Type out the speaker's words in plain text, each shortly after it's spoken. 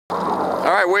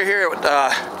right, we're here with,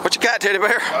 what you got, Teddy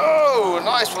Bear? Oh, a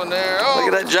nice one there. Oh,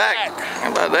 look at that jack.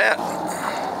 How about that?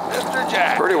 Mr.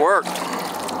 Jack. Pretty work.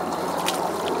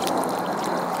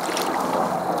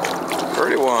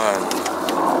 Pretty one.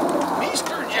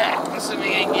 Mr. Jack. Let's see if we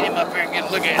can get him up here and get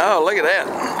a look at him. Oh, look at that.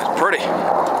 That's pretty.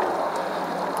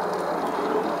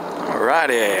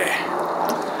 Alrighty.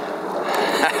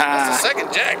 That's the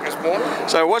second jack this morning.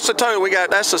 So what's the total we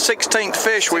got? That's the 16th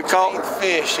fish we've caught. 16th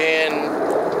fish in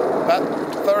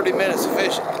about 30 minutes of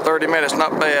fishing. 30 minutes,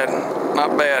 not bad.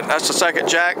 Not bad. That's the second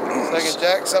jack. Second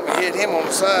jack, something hit him on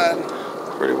the side.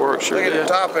 Pretty work, sure Look at did. the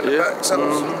top and the back.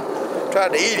 Something tried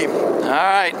to eat him. All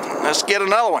right, let's get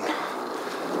another one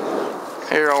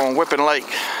here on Whipping Lake.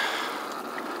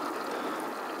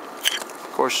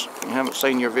 Of course, you haven't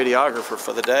seen your videographer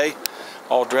for the day,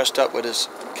 all dressed up with his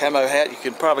camo hat.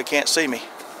 You probably can't see me.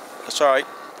 That's all right.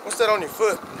 What's that on your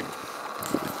foot?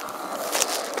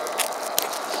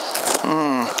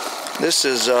 This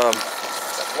is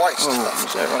White stuff.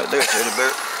 Is that right there, Teddy Bear?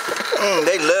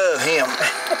 They love him.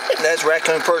 That's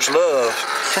Raccoon Perch Love.